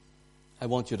I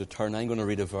want you to turn. I'm going to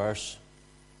read a verse.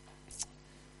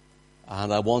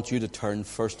 And I want you to turn,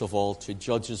 first of all, to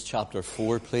Judges chapter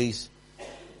 4, please.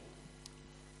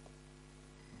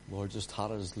 Lord just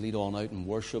had us lead on out in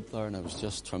worship there, and it was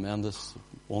just tremendous,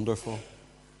 wonderful.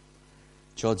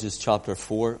 Judges chapter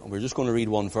 4. And we're just going to read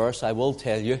one verse. I will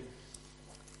tell you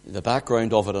the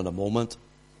background of it in a moment.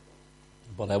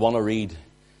 But I want to read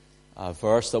a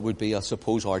verse that would be, I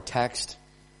suppose, our text.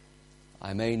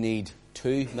 I may need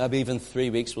 2, maybe even 3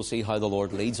 weeks. We'll see how the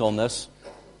Lord leads on this.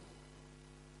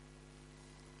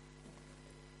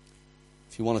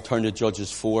 If you want to turn to Judges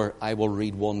 4, I will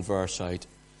read one verse out,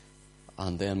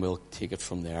 and then we'll take it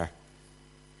from there.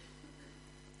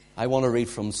 I want to read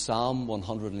from Psalm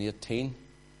 118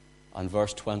 and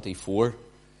verse 24.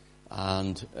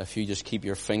 And if you just keep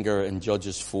your finger in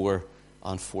Judges 4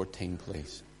 and 14,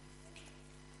 please.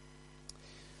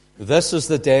 This is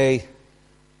the day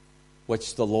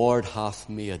which the Lord hath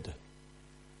made.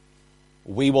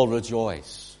 We will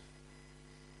rejoice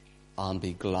and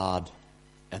be glad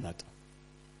in it.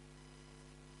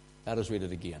 Let us read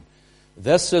it again.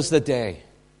 This is the day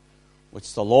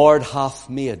which the Lord hath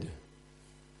made.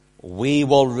 We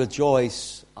will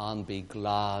rejoice and be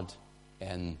glad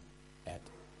in it.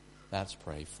 Let's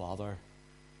pray. Father,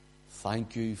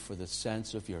 thank you for the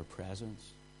sense of your presence.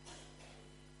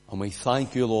 And we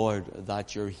thank you, Lord,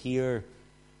 that you're here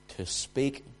to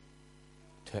speak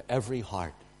to every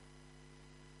heart.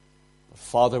 But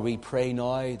Father, we pray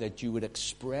now that you would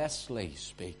expressly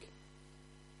speak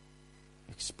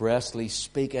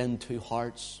into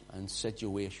hearts and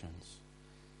situations,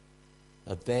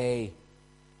 that they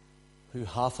who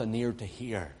hath an ear to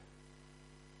hear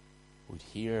would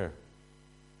hear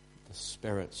the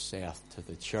Spirit saith to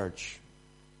the church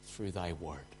through thy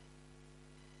word.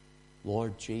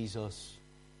 Lord Jesus,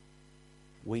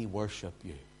 we worship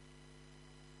you.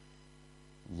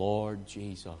 Lord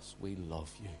Jesus, we love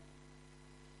you.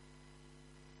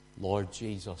 Lord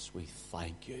Jesus, we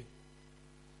thank you.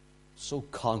 So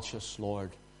conscious, Lord,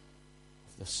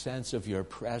 of the sense of your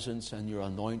presence and your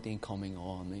anointing coming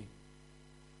on me.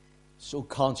 So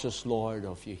conscious, Lord,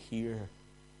 of you here.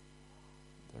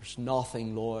 There's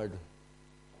nothing, Lord,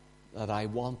 that I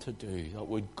want to do that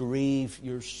would grieve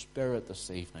your Spirit this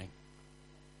evening.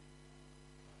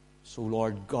 So,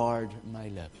 Lord, guard my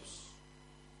lips.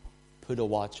 Put a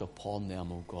watch upon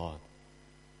them, O God.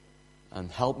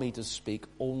 And help me to speak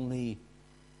only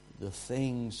the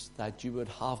things that you would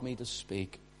have me to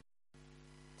speak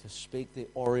the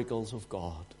oracles of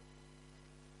God.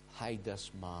 Hide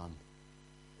this man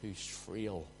who's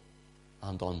frail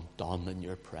and undone in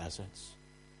your presence.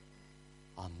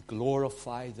 And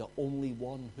glorify the only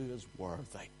one who is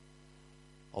worthy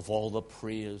of all the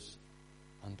praise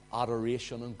and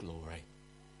adoration and glory.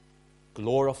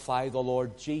 Glorify the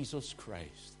Lord Jesus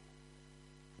Christ,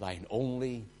 thine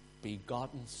only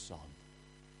begotten Son.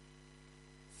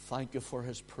 Thank you for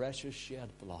his precious shed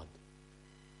blood.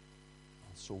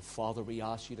 And so, Father, we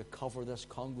ask you to cover this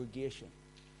congregation.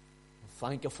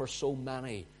 Thank you for so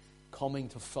many coming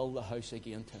to fill the house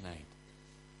again tonight.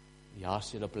 We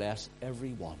ask you to bless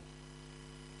every one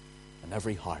and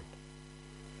every heart.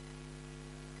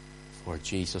 For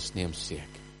Jesus' name's sake.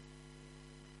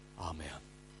 Amen.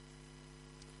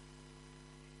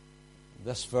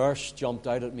 This verse jumped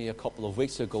out at me a couple of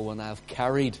weeks ago, and I've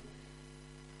carried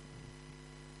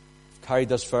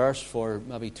this verse for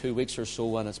maybe 2 weeks or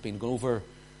so, and it's been going over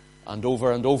and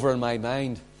over and over in my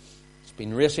mind. It's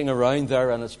been racing around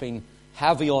there, and it's been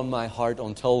heavy on my heart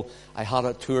until I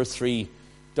had 2 or 3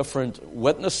 different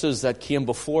witnesses that came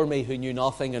before me who knew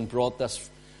nothing and brought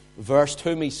this verse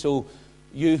to me. So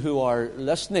you who are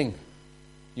listening,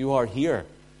 you are here.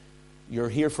 You're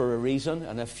here for a reason,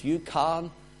 and if you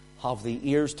can have the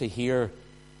ears to hear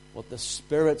what the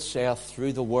Spirit saith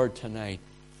through the Word tonight,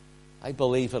 I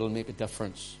believe it'll make a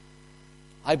difference.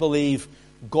 I believe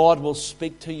God will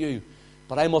speak to you,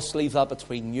 but I must leave that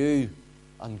between you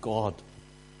and God.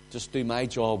 Just do my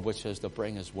job, which is to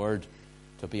bring His Word,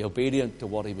 to be obedient to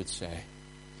what He would say.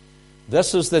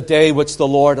 This is the day which the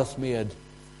Lord hath made.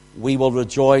 We will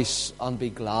rejoice and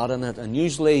be glad in it. And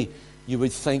usually you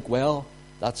would think, well,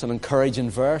 that's an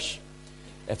encouraging verse.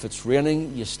 If it's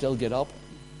raining, you still get up.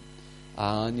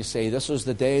 And you say, this is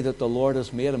the day that the Lord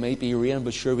has made. It might be rain,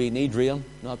 but sure we need rain.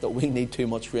 Not that we need too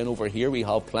much rain over here. We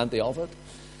have plenty of it.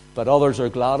 But others are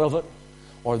glad of it.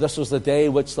 Or this is the day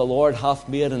which the Lord hath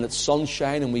made, and it's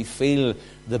sunshine and we feel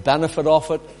the benefit of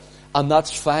it. And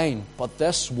that's fine. But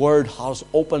this word has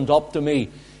opened up to me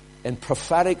in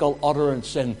prophetical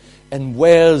utterance in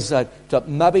ways that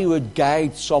maybe would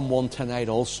guide someone tonight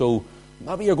also.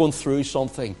 Maybe you're going through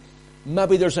something.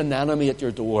 Maybe there's an enemy at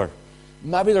your door.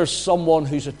 Maybe there's someone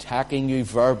who's attacking you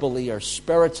verbally or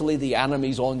spiritually. The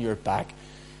enemy's on your back.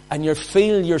 And you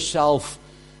feel yourself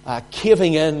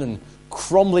caving in and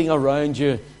crumbling around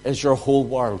you as your whole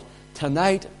world.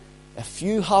 Tonight, if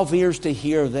you have ears to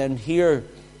hear, then hear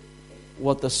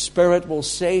what the Spirit will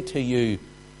say to you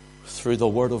through the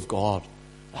Word of God.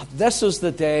 This is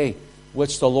the day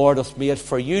which the Lord hath made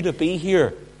for you to be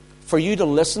here, for you to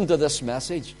listen to this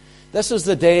message. This is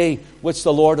the day which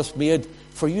the Lord hath made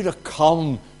for you to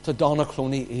come to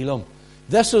Donaghcloney Elim.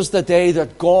 This is the day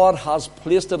that God has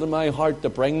placed it in my heart to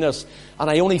bring this. And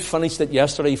I only finished it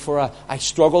yesterday, for I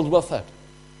struggled with it.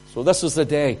 So this is the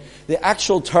day. The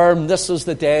actual term, this is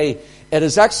the day, it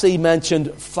is actually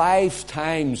mentioned 5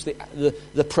 times.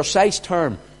 The precise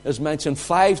term is mentioned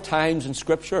 5 times in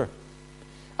Scripture.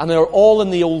 And they're all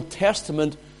in the Old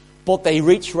Testament, but they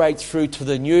reach right through to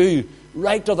the New,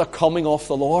 right to the coming of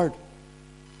the Lord.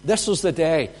 This is the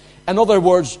day. In other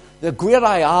words, the great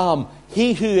I Am,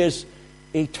 He who is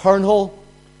eternal,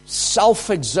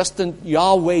 self-existent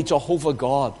Yahweh Jehovah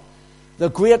God, the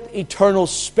great eternal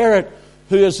Spirit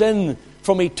who is in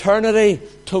from eternity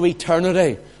to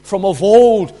eternity, from of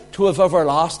old to of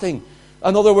everlasting.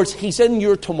 In other words, He's in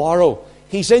your tomorrow.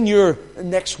 He's in your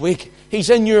next week. He's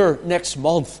in your next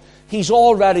month. He's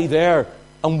already there.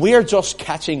 And we're just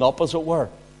catching up, as it were.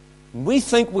 We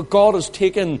think what God has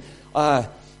taken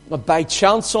by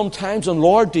chance sometimes. And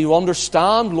Lord, do you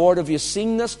understand? Lord, have you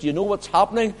seen this? Do you know what's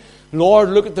happening? Lord,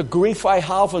 look at the grief I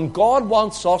have. And God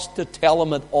wants us to tell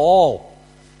Him it all.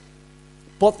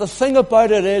 But the thing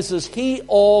about it is He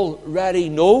already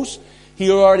knows.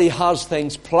 He already has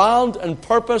things planned and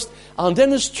purposed. And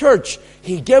in His church,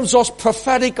 He gives us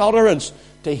prophetic utterance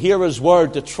to hear His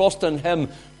word, to trust in Him,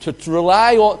 to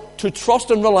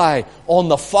trust and rely on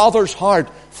the Father's heart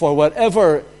for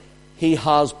whatever He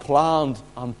has planned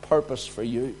and purposed for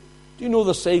you. Do you know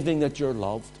this evening that you're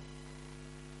loved?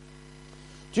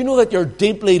 Do you know that you're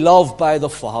deeply loved by the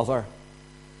Father?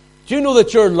 Do you know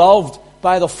that you're loved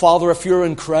by the Father if you're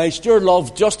in Christ? You're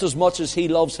loved just as much as He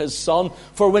loves His Son.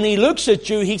 For when He looks at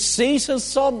you, He sees His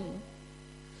Son.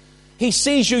 He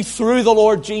sees you through the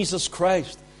Lord Jesus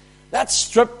Christ. Let's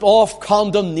strip off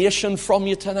condemnation from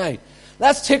you tonight.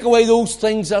 Let's take away those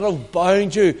things that have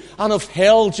bound you and have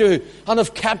held you and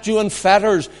have kept you in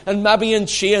fetters and maybe in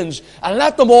chains. And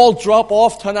let them all drop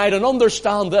off tonight, and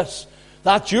understand this,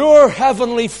 that your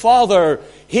Heavenly Father,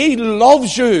 He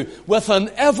loves you with an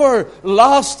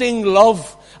everlasting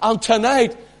love. And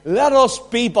tonight, let us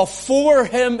be before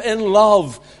Him in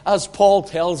love, as Paul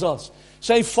tells us.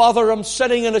 Say, Father, I'm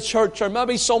sitting in a church, or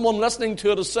maybe someone listening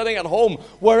to it is sitting at home.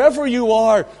 Wherever you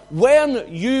are,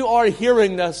 when you are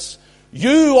hearing this,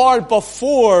 you are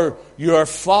before your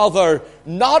Father,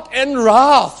 not in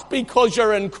wrath because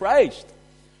you're in Christ.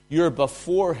 You're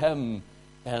before Him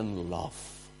in love.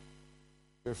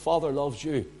 Your Father loves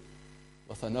you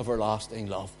with an everlasting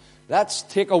love. Let's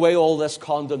take away all this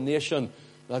condemnation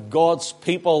that God's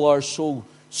people are so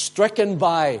stricken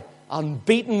by and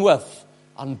beaten with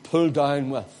and pulled down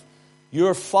with.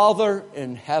 Your Father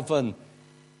in heaven,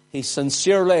 He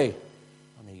sincerely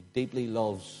and He deeply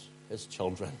loves His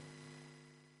children.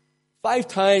 5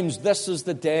 times this is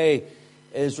the day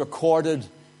is recorded,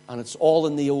 and it's all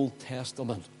in the Old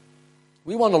Testament.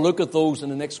 We want to look at those in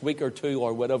the next week or 2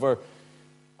 or whatever.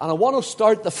 And I want to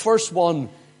start the first one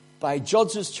by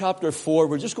Judges chapter 4.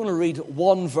 We're just going to read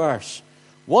one verse.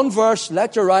 One verse,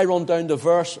 let your eye run down to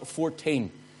verse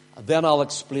 14. And then I'll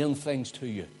explain things to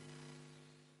you.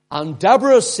 And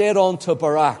Deborah said unto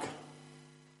Barak,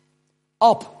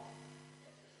 Up,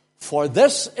 for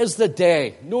this is the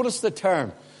day. Notice the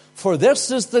term. For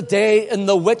this is the day in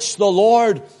the which the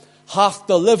Lord hath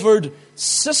delivered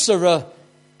Sisera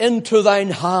into thine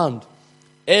hand.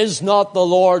 Is not the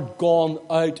Lord gone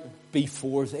out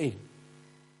before thee?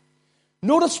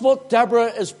 Notice what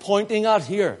Deborah is pointing at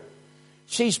here.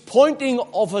 She's pointing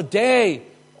of a day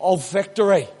of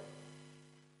victory.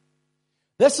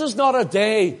 This is not a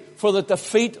day for the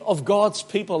defeat of God's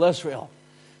people Israel.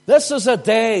 This is a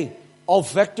day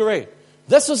of victory.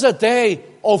 This is a day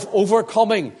of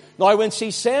overcoming. Now when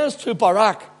she says to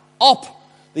Barak, Up,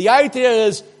 the idea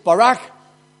is, Barak,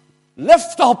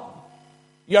 lift up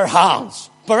your hands.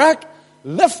 Barak,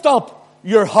 lift up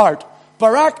your heart.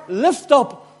 Barak, lift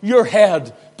up your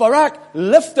head. Barak,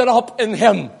 lift it up in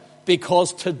Him.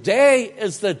 Because today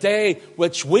is the day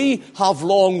which we have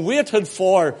long waited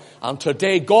for. And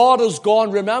today God has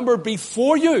gone, remember,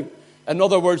 before you. In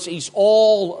other words, He's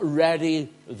already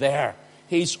there.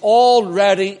 He's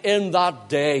already in that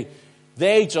day.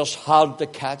 They just had to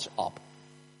catch up.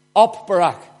 Up,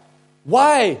 Barak.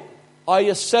 Why are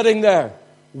you sitting there?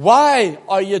 Why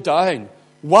are you down?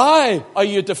 Why are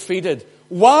you defeated?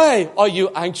 Why are you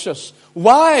anxious?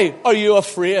 Why are you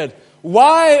afraid?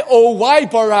 Why, oh why,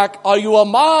 Barak, are you a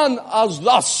man as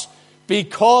thus?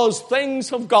 Because things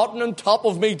have gotten on top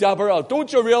of me, Deborah.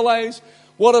 Don't you realize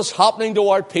what is happening to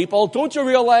our people? Don't you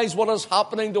realize what is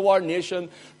happening to our nation?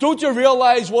 Don't you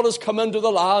realize what has come into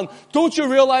the land? Don't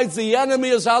you realize the enemy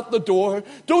is at the door?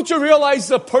 Don't you realize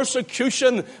the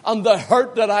persecution and the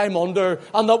hurt that I'm under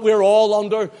and that we're all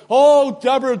under? Oh,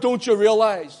 Deborah, don't you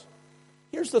realize?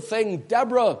 Here's the thing.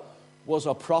 Deborah was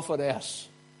a prophetess.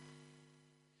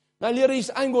 Now,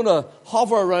 ladies, I'm going to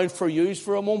hover around for you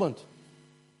for a moment.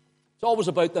 It's always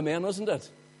about the men, isn't it?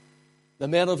 The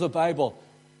men of the Bible.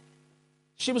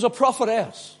 She was a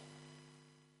prophetess.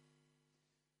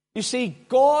 You see,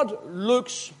 God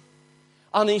looks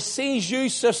and He sees you,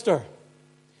 sister,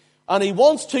 and He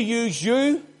wants to use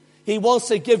you. He wants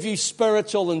to give you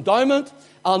spiritual endowment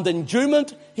and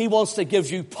endowment. He wants to give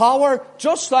you power,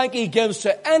 just like He gives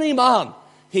to any man.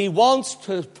 He wants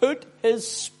to put His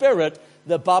Spirit,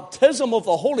 the baptism of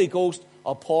the Holy Ghost,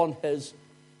 upon His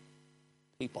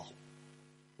people,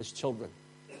 His children,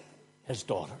 His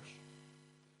daughters.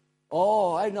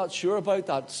 Oh, I'm not sure about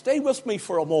that. Stay with me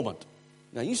for a moment.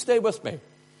 Now, you stay with me.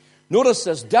 Notice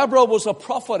this. Deborah was a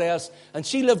prophetess, and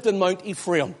she lived in Mount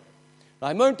Ephraim.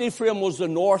 Now, Mount Ephraim was the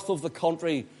north of the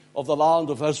country of the land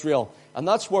of Israel. And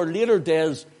that's where later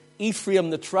days Ephraim,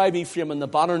 the tribe Ephraim, and the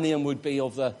banner name would be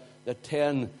of the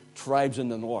 10 tribes in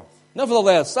the north.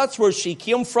 Nevertheless, that's where she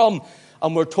came from,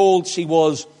 and we're told she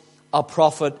was a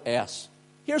prophetess.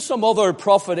 Here's some other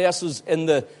prophetesses in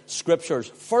the Scriptures.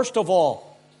 First of all,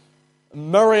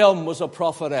 Miriam was a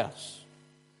prophetess.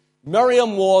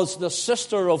 Miriam was the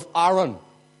sister of Aaron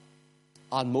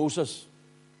and Moses.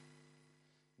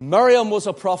 Miriam was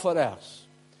a prophetess.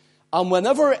 And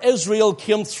whenever Israel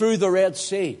came through the Red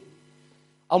Sea,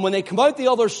 and when they come out the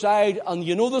other side, and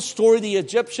you know the story, the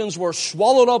Egyptians were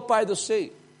swallowed up by the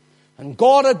sea. And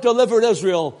God had delivered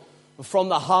Israel from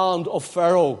the hand of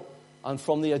Pharaoh and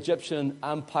from the Egyptian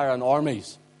empire and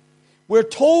armies. We're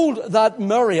told that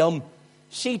Miriam,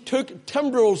 she took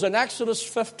timbrels in Exodus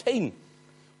 15.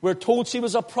 We're told she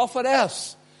was a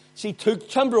prophetess. She took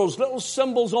timbrels, little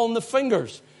symbols on the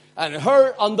fingers. And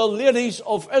her and the ladies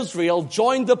of Israel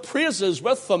joined the praises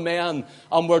with the men.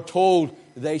 And we're told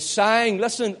they sang,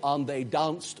 listen, and they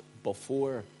danced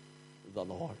before the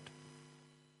Lord.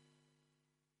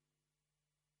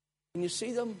 Can you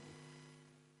see them?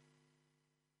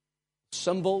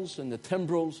 Cymbals and the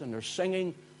timbrels, and they're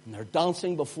singing and they're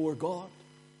dancing before God.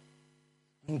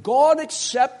 And God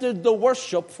accepted the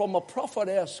worship from a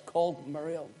prophetess called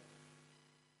Miriam.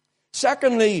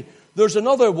 Secondly, there's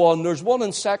another one. There's one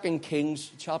in 2 Kings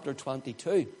chapter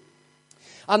 22.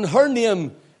 And her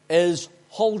name is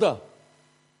Huldah.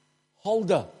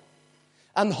 Huldah.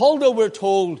 And Huldah, we're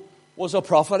told, was a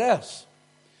prophetess.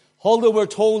 Huldah, we're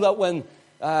told that when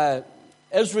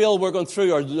Israel were going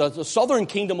through, or the southern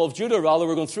kingdom of Judah, rather,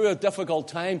 were going through a difficult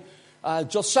time,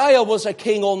 Josiah was a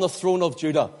king on the throne of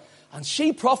Judah. And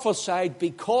she prophesied,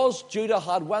 because Judah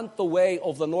had went the way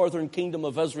of the northern kingdom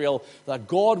of Israel, that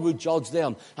God would judge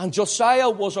them. And Josiah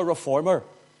was a reformer.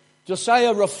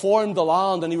 Josiah reformed the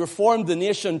land and he reformed the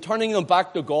nation, turning them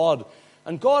back to God.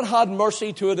 And God had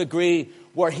mercy to a degree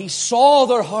where He saw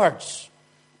their hearts.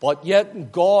 But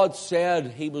yet God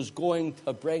said He was going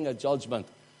to bring a judgment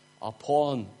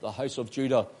upon the house of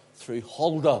Judah through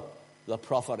Huldah, the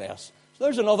prophetess. So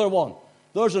there's another one.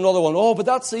 There's another one. Oh, but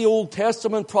that's the Old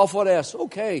Testament prophetess.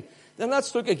 Okay, then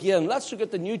let's look again. Let's look at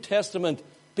the New Testament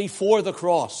before the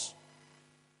cross.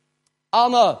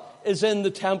 Anna is in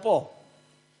the temple.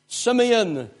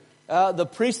 Simeon, the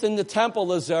priest in the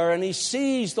temple, is there, and he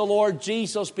sees the Lord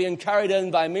Jesus being carried in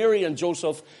by Mary and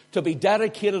Joseph to be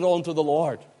dedicated unto the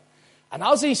Lord. And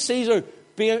as he sees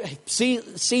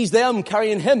them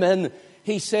carrying Him in,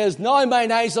 he says, "Now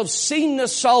mine eyes have seen the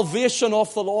salvation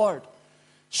of the Lord."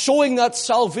 Showing that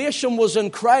salvation was in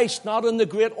Christ, not in the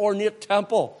great ornate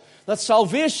temple. That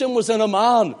salvation was in a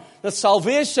man. That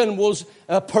salvation was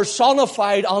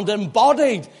personified and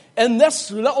embodied in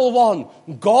this little one.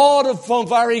 God from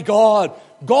very God.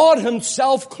 God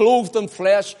Himself clothed in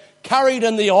flesh, carried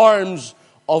in the arms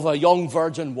of a young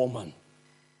virgin woman.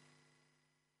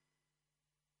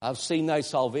 I've seen thy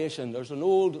salvation. There's an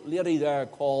old lady there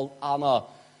called Anna.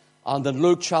 And in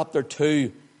Luke chapter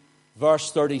 2,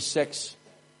 verse 36,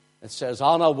 it says,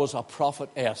 Anna was a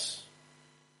prophetess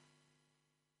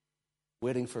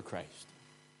waiting for Christ.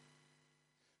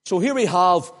 So here we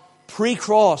have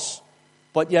pre-cross,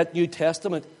 but yet New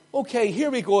Testament. Okay,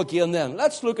 here we go again then.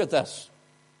 Let's look at this.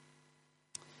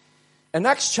 In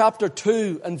Acts chapter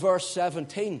 2 and verse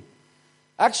 17,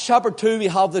 Acts chapter 2, we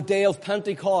have the day of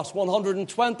Pentecost.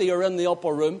 120 are in the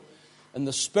upper room. And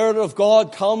the Spirit of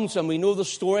God comes, and we know the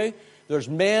story. There's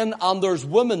men and there's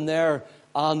women there.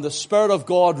 And the Spirit of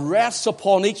God rests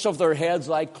upon each of their heads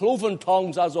like cloven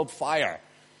tongues as of fire.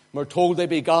 We're told they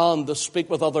began to speak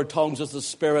with other tongues as the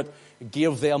Spirit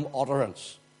gave them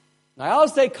utterance. Now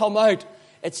as they come out,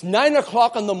 it's 9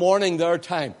 o'clock in the morning their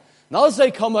time. And as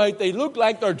they come out, they look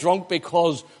like they're drunk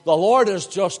because the Lord has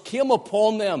just came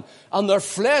upon them and their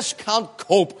flesh can't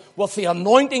cope with the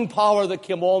anointing power that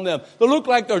came on them. They look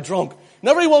like they're drunk. And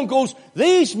everyone goes,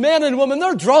 these men and women,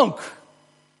 they're drunk.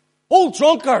 Old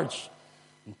drunkards.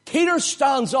 And Peter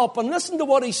stands up and listen to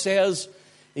what he says.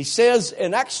 He says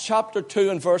in Acts chapter 2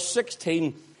 and verse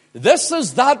 16, this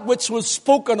is that which was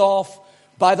spoken of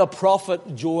by the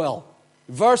prophet Joel.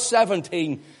 Verse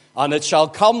 17, and it shall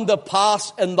come to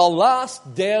pass in the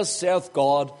last days, saith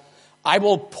God, I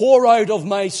will pour out of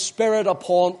my Spirit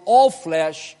upon all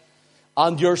flesh,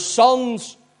 and your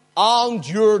sons and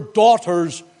your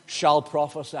daughters shall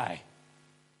prophesy.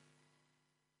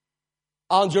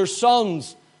 And your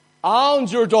sons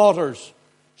and your daughters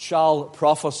shall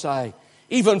prophesy.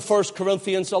 Even 1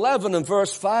 Corinthians 11 and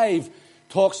verse 5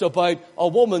 talks about a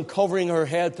woman covering her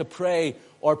head to pray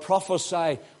or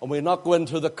prophesy. And we're not going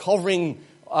into the covering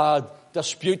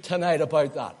dispute tonight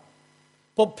about that.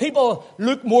 But people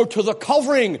look more to the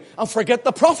covering and forget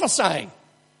the prophesying.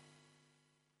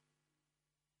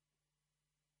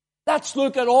 Let's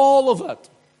look at all of it.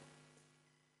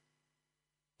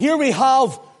 Here we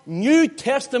have New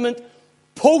Testament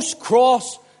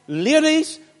post-cross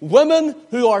ladies, women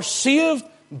who are saved,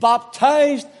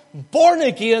 baptized, born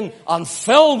again, and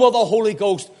filled with the Holy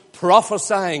Ghost,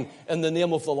 prophesying in the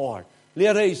name of the Lord.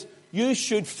 Ladies, you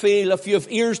should feel, if you have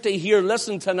ears to hear,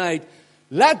 listen tonight.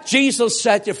 Let Jesus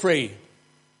set you free.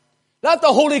 Let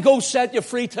the Holy Ghost set you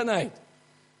free tonight.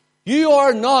 You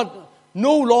are no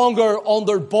longer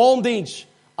under bondage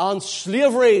and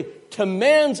slavery to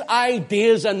men's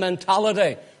ideas and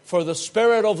mentality. For the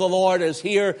Spirit of the Lord is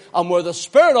here, and where the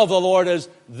Spirit of the Lord is,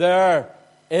 there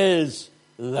is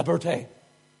liberty.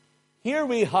 Here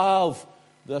we have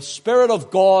the Spirit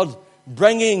of God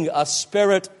bringing a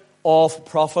spirit of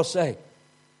prophecy.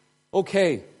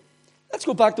 Okay, let's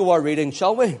go back to our reading,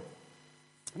 shall we?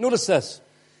 Notice this.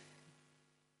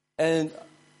 In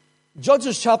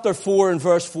Judges chapter 4 and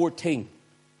verse 14,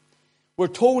 we're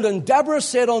told, and Deborah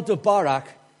said unto Barak,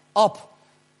 up,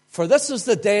 for this is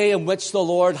the day in which the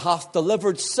Lord hath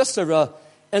delivered Sisera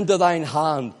into thine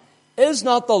hand. Is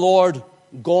not the Lord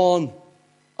gone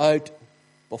out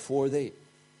before thee?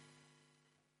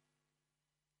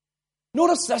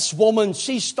 Notice this woman,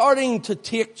 she's starting to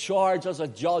take charge as a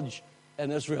judge in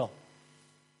Israel.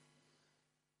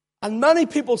 And many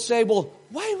people say, well,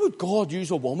 why would God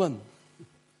use a woman?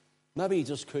 Maybe he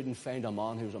just couldn't find a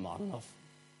man who was a man enough.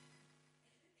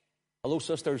 Hello,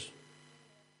 sisters.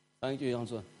 Thank you,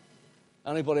 Angela.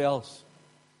 Anybody else?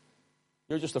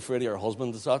 You're just afraid of your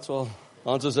husband, that's all.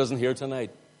 Angela isn't here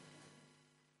tonight.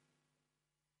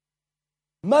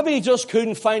 Maybe he just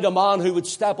couldn't find a man who would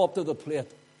step up to the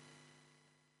plate.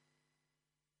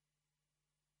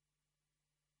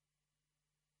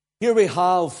 Here we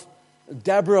have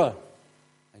Deborah.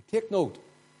 Take note.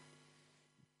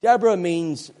 Deborah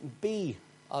means bee,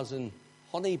 as in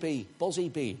honeybee, buzzy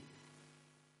bee.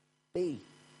 Bee.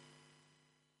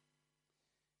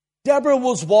 Deborah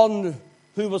was one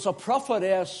who was a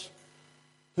prophetess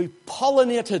who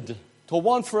pollinated, to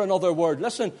one for another word,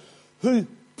 listen, who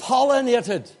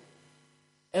pollinated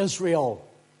Israel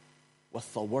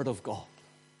with the word of God.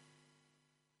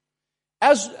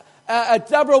 As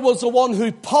Deborah was the one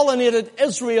who pollinated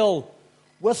Israel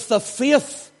with the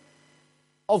faith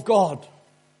of God.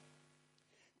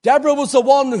 Deborah was the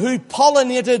one who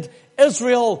pollinated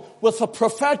Israel with the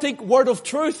prophetic word of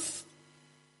truth.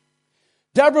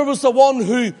 Deborah was the one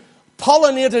who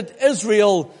pollinated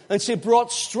Israel, and she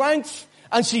brought strength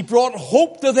and she brought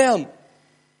hope to them.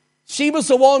 She was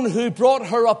the one who brought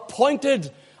her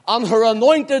appointed and her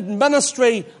anointed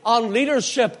ministry and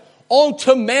leadership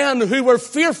unto men who were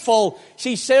fearful.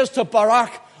 She says to Barak,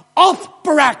 up,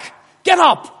 Barak, get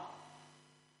up.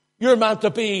 You're meant to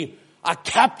be a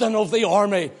captain of the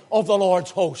army of the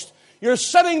Lord's host. You're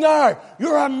sitting there.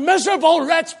 You're a miserable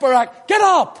wretch, Barak. Get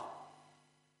up.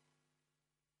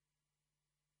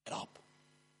 Get up.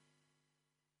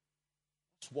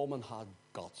 This woman had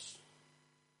guts.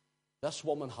 This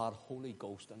woman had Holy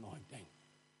Ghost anointing.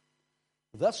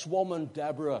 This woman,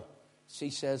 Deborah, she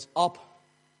says, up.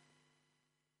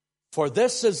 For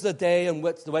this is the day in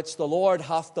which the Lord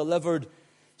hath delivered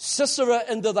Sisera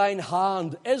into thine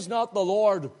hand. Is not the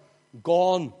Lord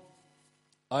gone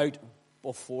out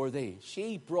before thee.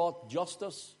 She brought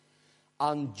justice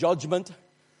and judgment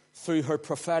through her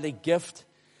prophetic gift.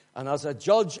 And as a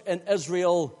judge in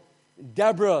Israel,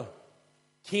 Deborah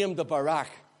came to Barak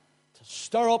to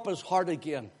stir up his heart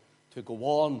again, to go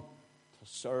on to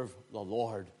serve the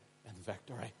Lord in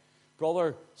victory.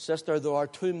 Brother, sister, there are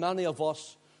too many of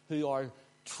us who are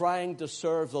trying to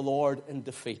serve the Lord in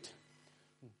defeat.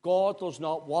 God does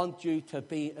not want you to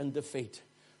be in defeat.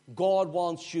 God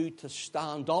wants you to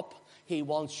stand up. He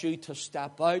wants you to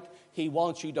step out. He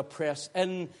wants you to press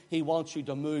in. He wants you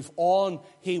to move on.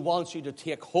 He wants you to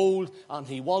take hold. And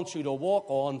He wants you to walk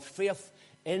on faith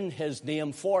in His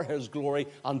name for His glory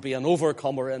and be an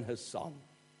overcomer in His Son.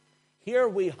 Here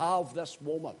we have this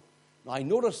woman. Now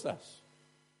notice this.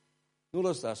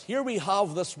 Notice this. Here we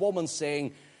have this woman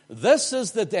saying, this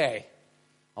is the day.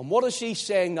 And what is she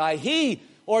saying now? He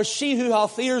or she who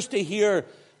hath ears to hear,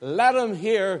 let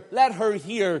her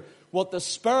hear what the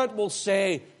Spirit will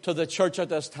say to the church at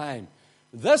this time.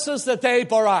 This is the day,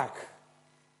 Barak,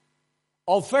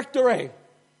 of victory.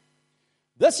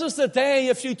 This is the day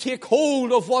if you take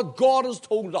hold of what God has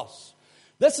told us.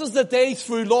 This is the day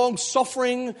through long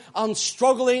suffering and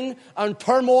struggling and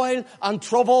turmoil and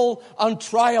trouble and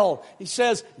trial. He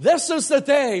says, this is the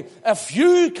day if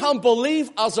you can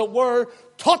believe, as it were,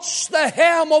 touch the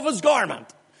hem of His garment.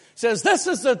 He says, this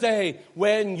is the day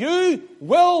when you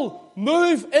will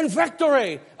move in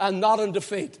victory and not in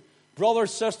defeat. Brother,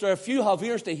 sister, if you have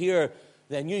ears to hear,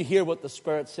 then you hear what the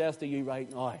Spirit says to you right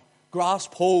now.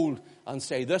 Grasp hold and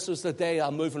say, this is the day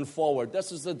I'm moving forward.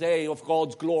 This is the day of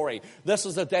God's glory. This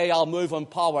is the day I'll move in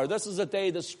power. This is the day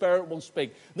the Spirit will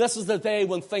speak. This is the day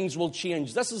when things will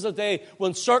change. This is the day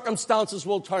when circumstances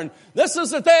will turn. This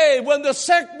is the day when the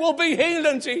sick will be healed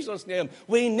in Jesus' name.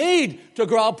 We need to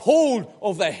grab hold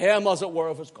of the hem, as it were,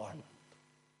 of His garment.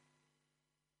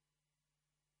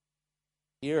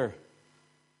 Here,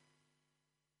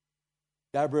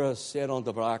 Deborah said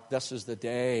unto Barak, this is the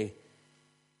day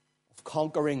of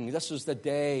conquering. This is the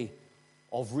day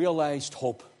of realized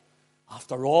hope.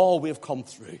 After all we've come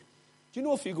through. Do you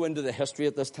know, if you go into the history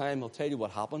at this time, I'll tell you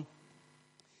what happened.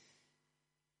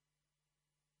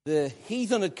 The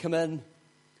heathen had come in.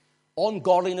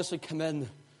 Ungodliness had come in.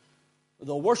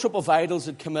 The worship of idols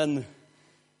had come in.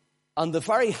 And the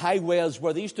very highways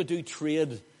where they used to do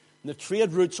trade, the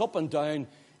trade routes up and down,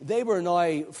 they were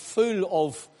now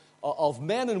full of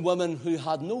men and women who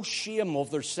had no shame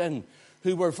of their sin,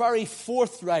 who were very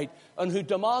forthright and who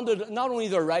demanded not only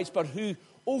their rights, but who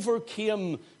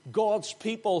overcame God's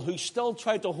people, who still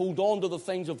tried to hold on to the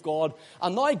things of God.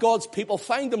 And now God's people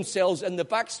find themselves in the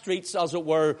back streets, as it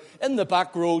were, in the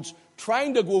back roads,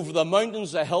 trying to go over the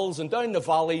mountains, the hills, and down the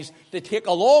valleys to take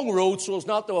a long road so as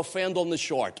not to offend on the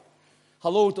short.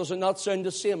 Hello, does it not sound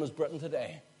the same as Britain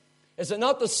today? Is it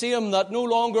not the same that no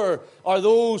longer are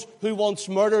those who once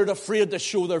murdered afraid to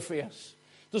show their face?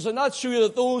 Does it not show you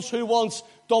that those who once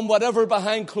done whatever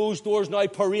behind closed doors now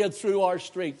parade through our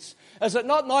streets? Is it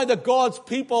not now that God's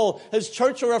people, His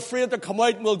church, are afraid to come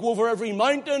out and we'll go over every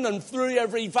mountain and through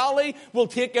every valley, we'll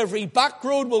take every back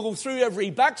road, we'll go through every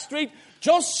back street,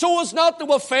 just so as not to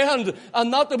offend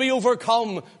and not to be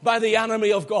overcome by the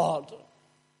enemy of God?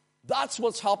 That's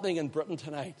what's happening in Britain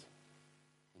tonight.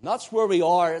 And that's where we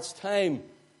are. It's time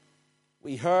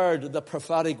we heard the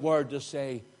prophetic word to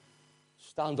say,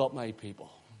 stand up, my people.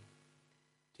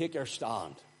 Take your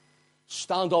stand.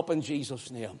 Stand up in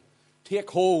Jesus' name. Take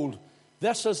hold.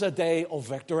 This is a day of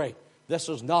victory. This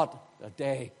is not a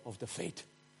day of defeat.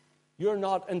 You're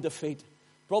not in defeat.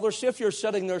 Brothers, if you're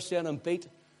sitting there saying I'm beat,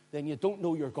 then you don't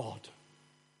know your God.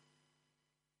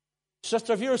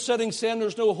 Sister, if you're sitting saying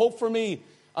there's no hope for me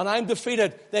and I'm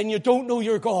defeated, then you don't know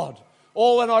your God.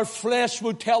 Oh, and our flesh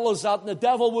would tell us that, and the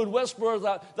devil would whisper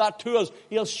that to us.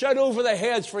 He'll shout over the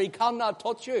heads, for he cannot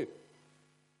touch you.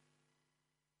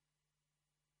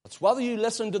 It's whether you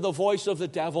listen to the voice of the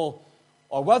devil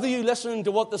or whether you listen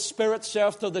to what the Spirit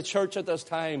says to the church at this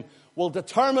time will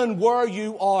determine where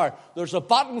you are. There's a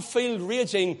battlefield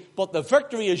raging, but the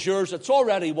victory is yours. It's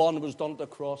already won. It was done at the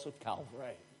cross of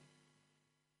Calvary.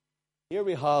 Here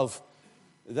we have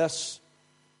this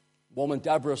woman,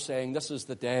 Deborah, saying, this is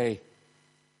the day.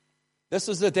 This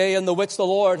is the day in the which the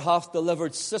Lord hath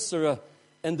delivered Sisera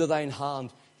into thine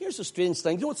hand. Here's a strange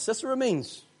thing. Do you know what Sisera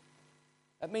means?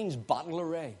 It means battle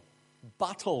array.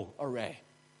 Battle array.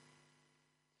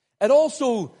 It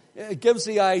also gives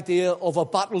the idea of a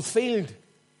battlefield.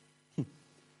 Isn't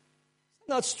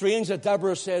that strange that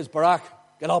Deborah says, Barak,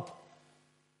 get up.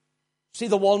 See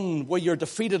the one where you're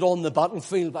defeated on the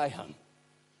battlefield by him.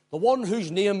 The one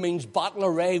whose name means battle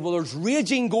array, where there's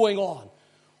raging going on.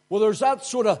 where there's that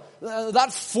sort of,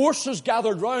 that force is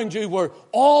gathered round you where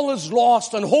all is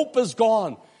lost and hope is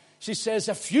gone. She says,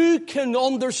 if you can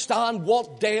understand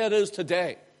what day it is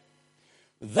today,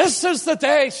 this is the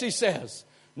day, she says,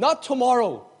 not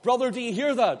tomorrow. Brother, do you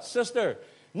hear that? Sister,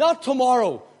 not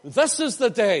tomorrow. This is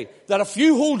the day that if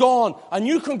you hold on and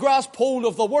you can grasp hold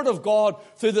of the Word of God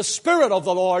through the Spirit of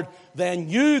the Lord, then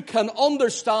you can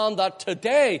understand that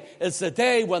today is the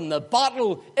day when the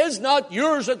battle is not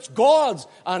yours, it's God's,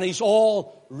 and He's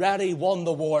already won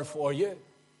the war for you.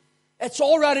 It's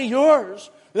already yours.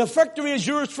 The victory is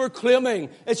yours for claiming.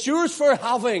 It's yours for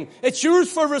having. It's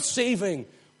yours for receiving.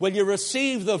 Will you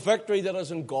receive the victory that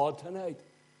is in God tonight?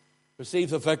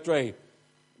 Receive the victory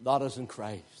that is in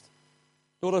Christ.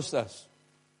 Notice this.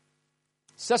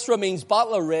 Sisera means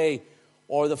battle array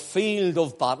or the field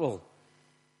of battle.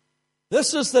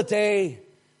 This is the day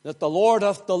that the Lord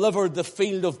hath delivered the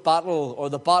field of battle or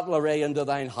the battle array into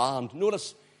thine hand.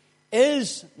 Notice,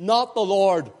 is not the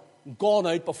Lord gone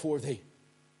out before thee?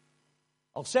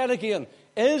 I'll say it again.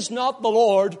 Is not the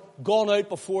Lord gone out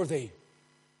before thee?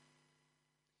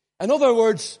 In other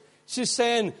words, she's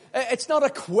saying, it's not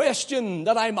a question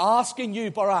that I'm asking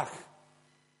you, Barak.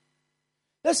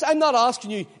 This, I'm not asking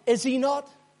you, is he not?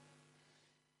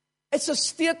 It's a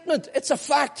statement. It's a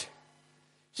fact.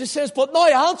 She says, but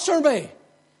now answer me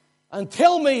and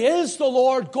tell me, is the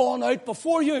Lord gone out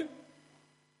before you?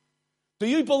 Do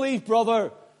you believe,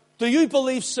 brother? Do you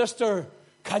believe, sister?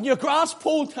 Can you grasp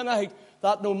hold tonight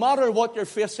that no matter what you're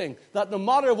facing, that no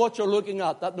matter what you're looking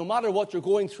at, that no matter what you're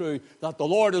going through, that the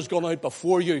Lord has gone out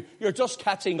before you? You're just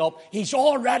catching up. He's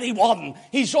already won.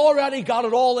 He's already got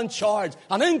it all in charge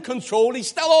and in control. He's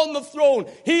still on the throne.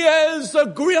 He is the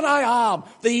great I am,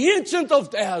 the Ancient of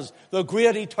Days, the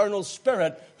great eternal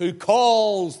Spirit who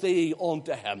calls thee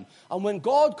unto Him. And when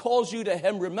God calls you to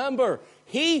Him, remember,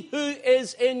 He who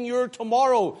is in your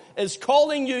tomorrow is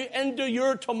calling you into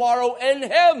your tomorrow in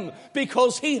Him,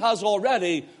 because He has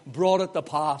already brought it to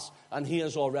pass and He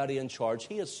is already in charge.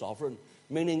 He is sovereign,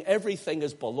 meaning everything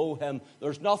is below Him.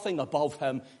 There's nothing above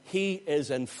Him. He is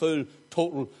in full,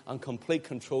 total and complete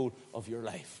control of your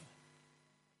life.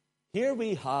 Here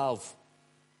we have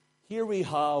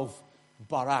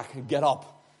Barak, get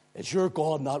up. It's your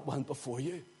God that went before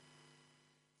you.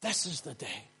 This is the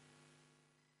day.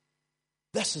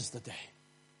 This is the day.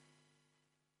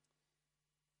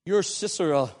 Your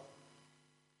Sisera,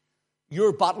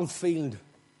 your battlefield,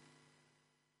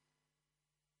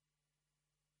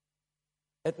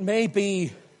 it may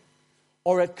be,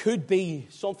 or it could be,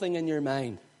 something in your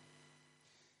mind.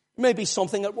 It may be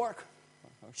something at work,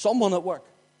 or someone at work.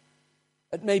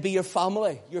 It may be your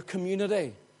family, your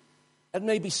community. It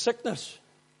may be sickness.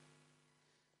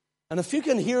 And if you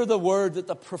can hear the word, that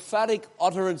the prophetic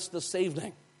utterance this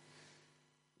evening,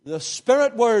 the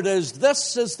Spirit word is,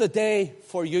 this is the day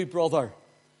for you, brother,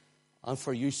 and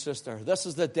for you, sister. This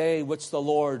is the day which the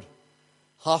Lord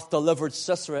hath delivered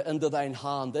Sisera into thine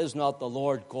hand. Is not the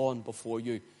Lord gone before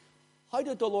you? How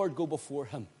did the Lord go before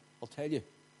him? I'll tell you.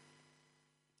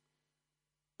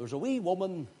 There was a wee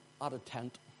woman at a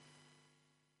tent.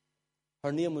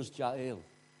 Her name was Jael.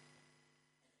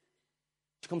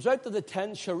 She comes out to the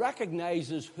tent. She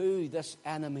recognizes who this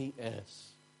enemy is.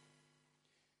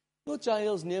 You know what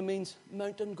Jael's name means?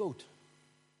 Mountain goat.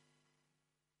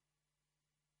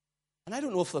 And I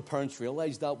don't know if the parents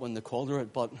realized that when they called her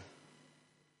it, but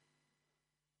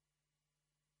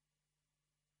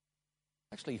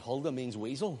actually Huldah means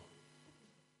weasel.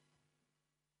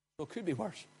 So it could be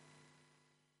worse.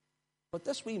 But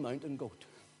this wee mountain goat.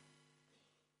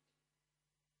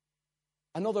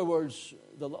 In other words,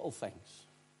 the little things.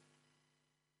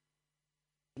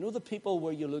 You know the people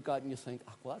where you look at and you think,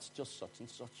 well, that's just such and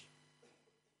such.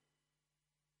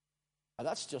 And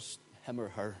that's just him or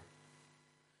her.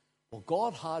 Well,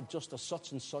 God had just a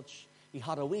such and such. He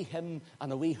had a wee him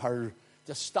and a wee her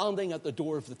just standing at the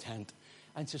door of the tent.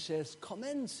 And she says, come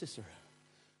in, Sisera.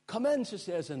 Come in, she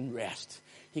says, and rest.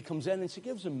 He comes in and she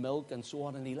gives him milk and so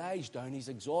on, and he lies down. He's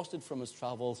exhausted from his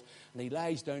travels, and he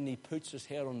lies down and he puts his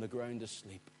head on the ground to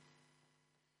sleep.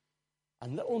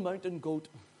 And little mountain goat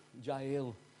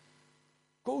Jael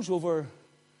goes over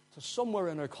to somewhere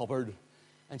in her cupboard,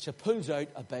 and she pulls out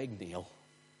a big nail.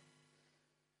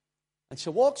 And she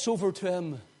walks over to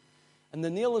him, and the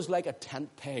nail is like a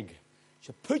tent peg.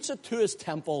 She puts it to his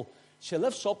temple, she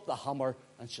lifts up the hammer,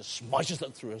 and she smashes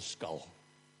it through his skull.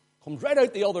 Comes right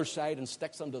out the other side and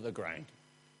sticks him to the ground.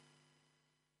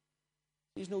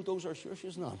 She's no dozer, sure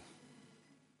she's not.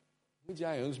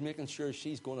 Jael's making sure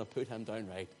she's going to put him down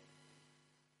right.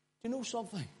 Do you know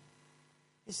something?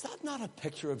 Is that not a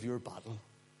picture of your battle?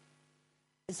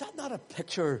 Is that not a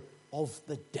picture of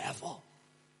the devil?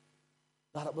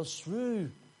 that it was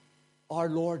through our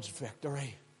Lord's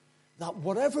victory, that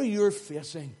whatever you're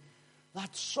facing,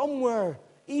 that somewhere,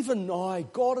 even now,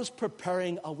 God is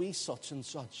preparing a wee such and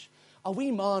such, a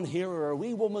wee man here or a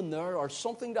wee woman there, or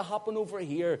something to happen over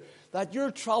here, that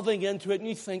you're traveling into it and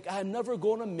you think, I'm never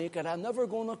going to make it, I'm never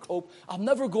going to cope, I'm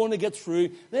never going to get through.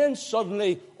 Then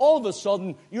suddenly, all of a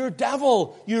sudden, your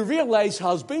devil, you realize,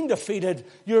 has been defeated,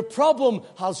 your problem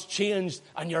has changed,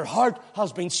 and your heart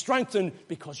has been strengthened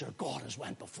because your God has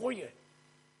went before you.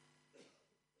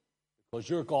 Because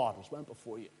your God has went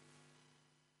before you.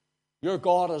 Your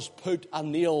God has put a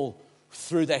nail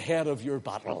through the head of your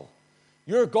battle.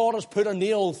 Your God has put a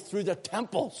nail through the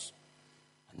temples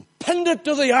and pinned it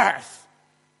to the earth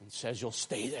and says, you'll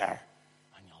stay there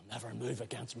and you'll never move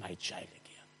against my child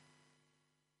again.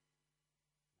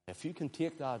 If you can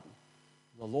take that,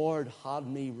 the Lord had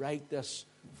me write this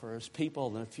for his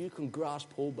people, and if you can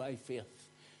grasp hold by faith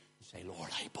and say, Lord,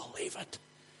 I believe it,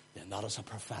 then that is a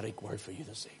prophetic word for you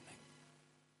this evening.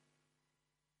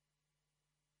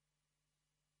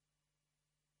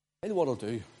 I know what I'll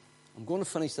do. I'm going to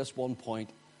finish this one point.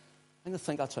 I'm going to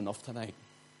think that's enough tonight.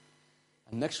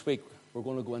 And next week, we're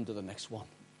going to go into the next one.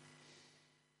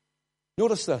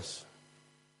 Notice this.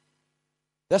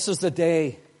 This is the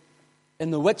day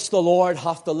in the which the Lord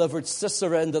hath delivered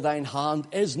Sisera into thine hand.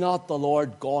 Is not the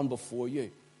Lord gone before you?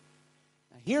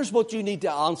 Now, here's what you need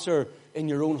to answer in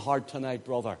your own heart tonight,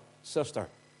 brother, sister.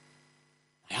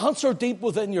 Answer deep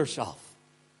within yourself.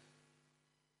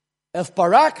 If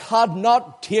Barak had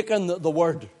not taken the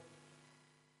word,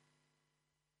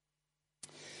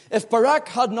 if Barak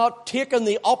had not taken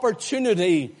the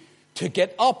opportunity to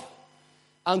get up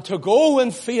and to go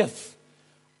in faith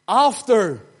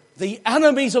after the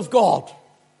enemies of God,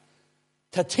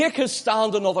 to take his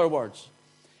stand, in other words,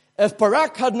 if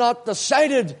Barak had not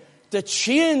decided to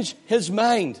change his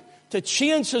mind, to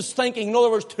change his thinking, in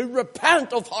other words, to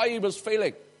repent of how he was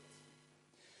feeling,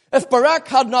 if Barak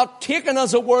had not taken,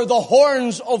 as it were, the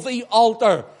horns of the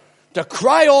altar to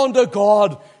cry on to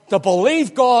God, to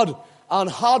believe God, and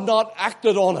had not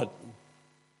acted on it,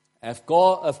 if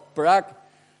Barak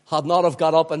had not have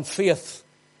got up in faith,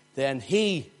 then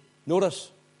he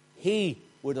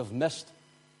would have missed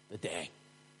the day.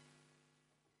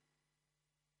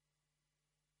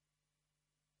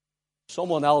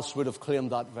 Someone else would have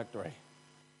claimed that victory.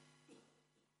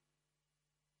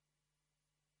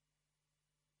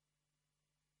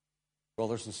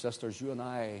 Brothers and sisters, you and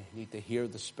I need to hear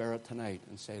the Spirit tonight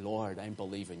and say, Lord, I'm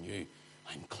believing you.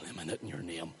 I'm claiming it in your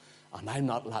name. And I'm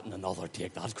not letting another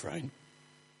take that crown.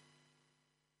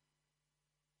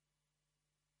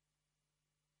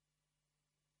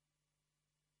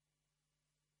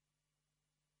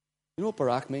 You know what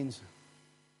Barak means?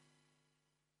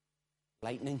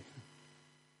 Lightning.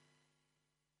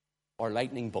 Or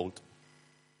lightning bolt.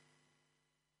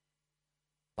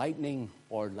 Lightning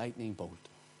or lightning bolt.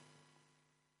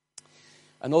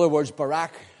 In other words,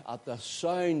 Barak, at the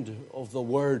sound of the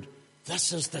word,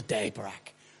 this is the day,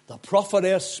 Barak. The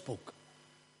prophetess spoke.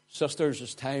 Sisters,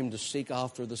 it's time to seek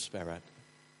after the Spirit.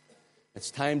 It's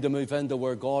time to move into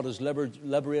where God has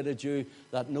liberated you,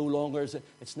 that no longer is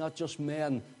it's not just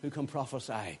men who can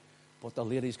prophesy, but the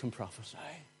ladies can prophesy.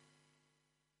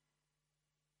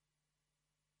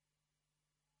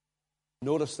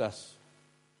 Notice this.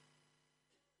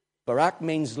 Barak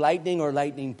means lightning or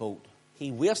lightning bolt.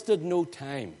 He wasted no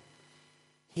time.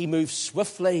 He moved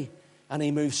swiftly and he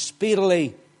moved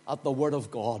speedily at the word of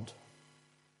God.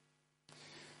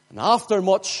 And after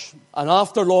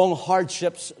long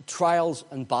hardships, trials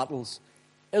and battles,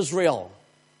 Israel,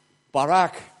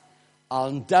 Barak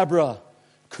and Deborah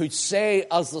could say,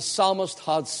 as the psalmist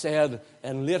had said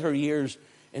in later years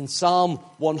in Psalm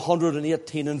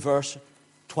 118 and verse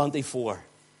 24,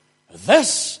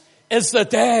 this is the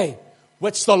day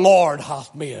which the Lord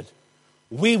hath made.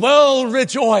 We will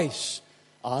rejoice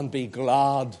and be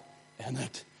glad in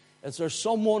it. Is there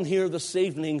someone here this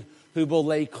evening who will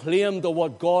lay claim to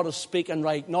what God is speaking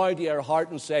right now to your heart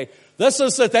and say, this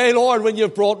is the day, Lord, when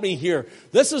you've brought me here.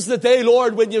 This is the day,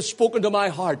 Lord, when you've spoken to my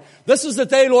heart. This is the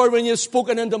day, Lord, when you've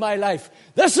spoken into my life.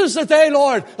 This is the day,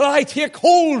 Lord, that I take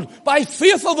hold by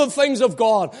faith of the things of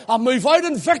God and move out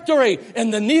in victory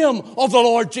in the name of the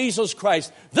Lord Jesus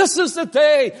Christ. This is the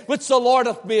day which the Lord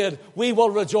hath made. We will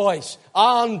rejoice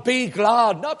and be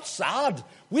glad, not sad.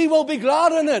 We will be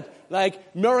glad in it,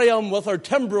 like Miriam with her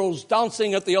timbrels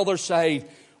dancing at the other side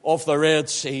of the Red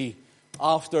Sea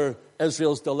after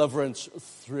Israel's deliverance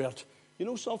through it. You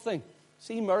know something?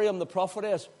 See, Miriam the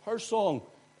prophetess, her song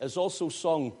is also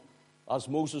sung as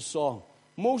Moses' song.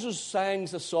 Moses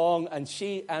sings the song and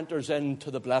she enters into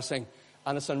the blessing.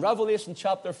 And it's in Revelation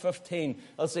chapter 15.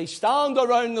 As they stand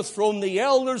around the throne, the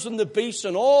elders and the beasts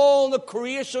and all the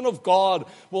creation of God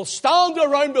will stand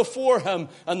around before him,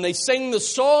 and they sing the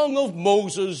song of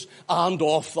Moses and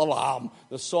of the Lamb.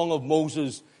 The song of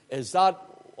Moses is that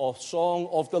a song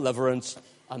of deliverance,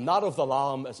 and that of the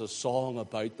Lamb is a song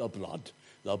about the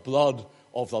blood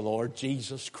of the Lord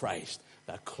Jesus Christ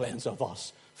that cleanseth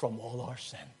us from all our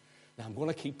sin. Now, I'm going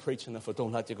to keep preaching if I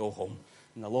don't let you go home.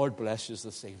 And the Lord bless you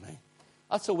this evening.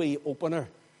 That's a wee opener.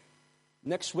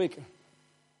 Next week,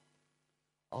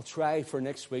 I'll try for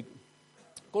next week.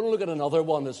 I'm going to look at another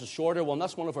one. There's a shorter one.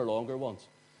 That's one of our longer ones.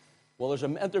 Well, there's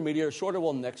an intermediate, shorter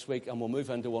one next week, and we'll move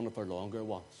into one of our longer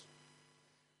ones.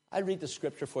 I'll read the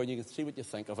scripture for you. You can see what you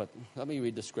think of it. Let me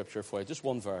read the scripture for you. Just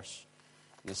one verse.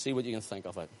 You can see what you can think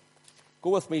of it.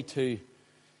 Go with me to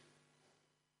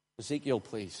Ezekiel,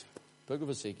 please. Book of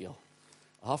Ezekiel.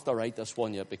 I have to write this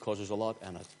one yet because there's a lot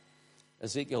in it.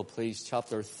 Ezekiel, please,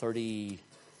 chapter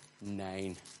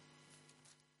 39.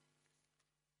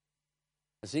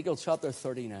 Ezekiel chapter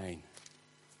 39.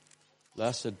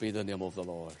 Blessed be the name of the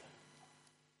Lord.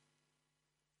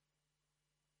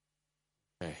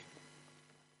 Okay.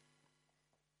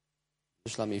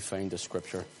 Just let me find the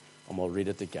scripture and we'll read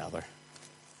it together.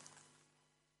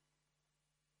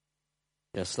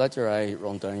 Yes, let your eye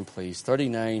run down, please.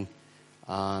 39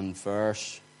 and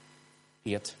verse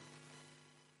 8.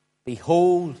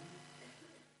 Behold,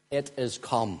 it is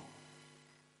come,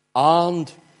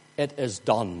 and it is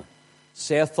done,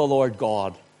 saith the Lord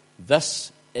God.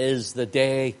 This is the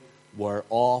day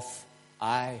whereof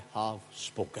I have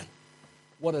spoken.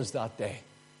 What is that day?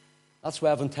 That's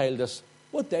why I've entitled this.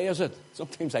 What day is it?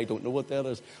 Sometimes I don't know what day it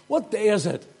is. What day is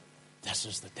it? This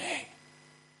is the day.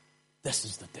 This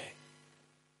is the day.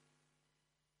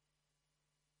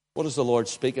 What is the Lord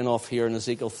speaking of here in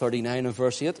Ezekiel 39 and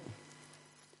verse 8?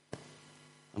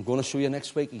 I'm going to show you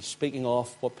next week. He's speaking of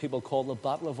what people call the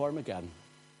Battle of Armageddon.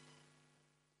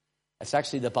 It's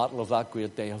actually the battle of that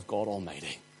great day of God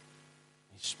Almighty.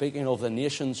 He's speaking of the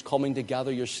nations coming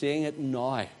together. You're seeing it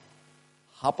now,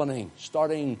 happening,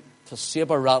 starting to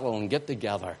saber rattle and get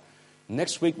together.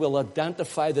 Next week we'll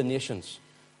identify the nations.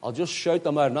 I'll just shout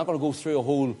them out. I'm not going to go through a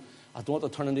whole, I don't want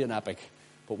to turn into an epic.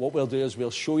 But what we'll do is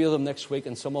we'll show you them next week,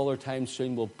 and some other time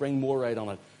soon we'll bring more out on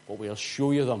it. But we'll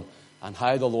show you them and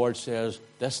how the Lord says,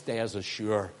 this day is as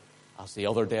sure as the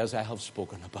other days I have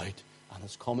spoken about. And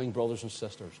it's coming, brothers and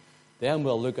sisters. Then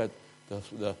we'll look at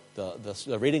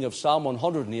the reading of Psalm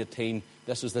 118.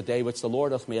 This is the day which the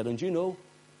Lord hath made. And do you know,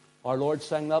 our Lord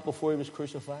sang that before he was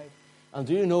crucified. And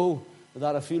do you know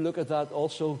that if you look at that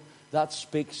also, that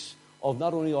speaks of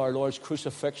not only our Lord's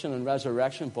crucifixion and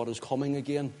resurrection, but his coming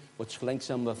again, which links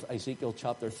him with Ezekiel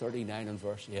chapter 39 and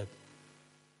verse 8.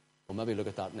 We'll maybe look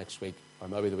at that next week, or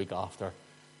maybe the week after.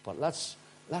 But let's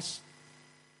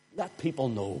let people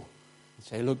know and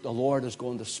say, look, the Lord is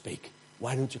going to speak.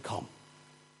 Why don't you come?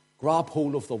 Grab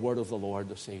hold of the word of the Lord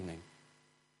this evening.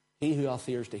 He who hath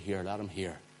ears to hear, let him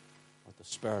hear what the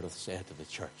Spirit hath said to the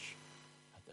church.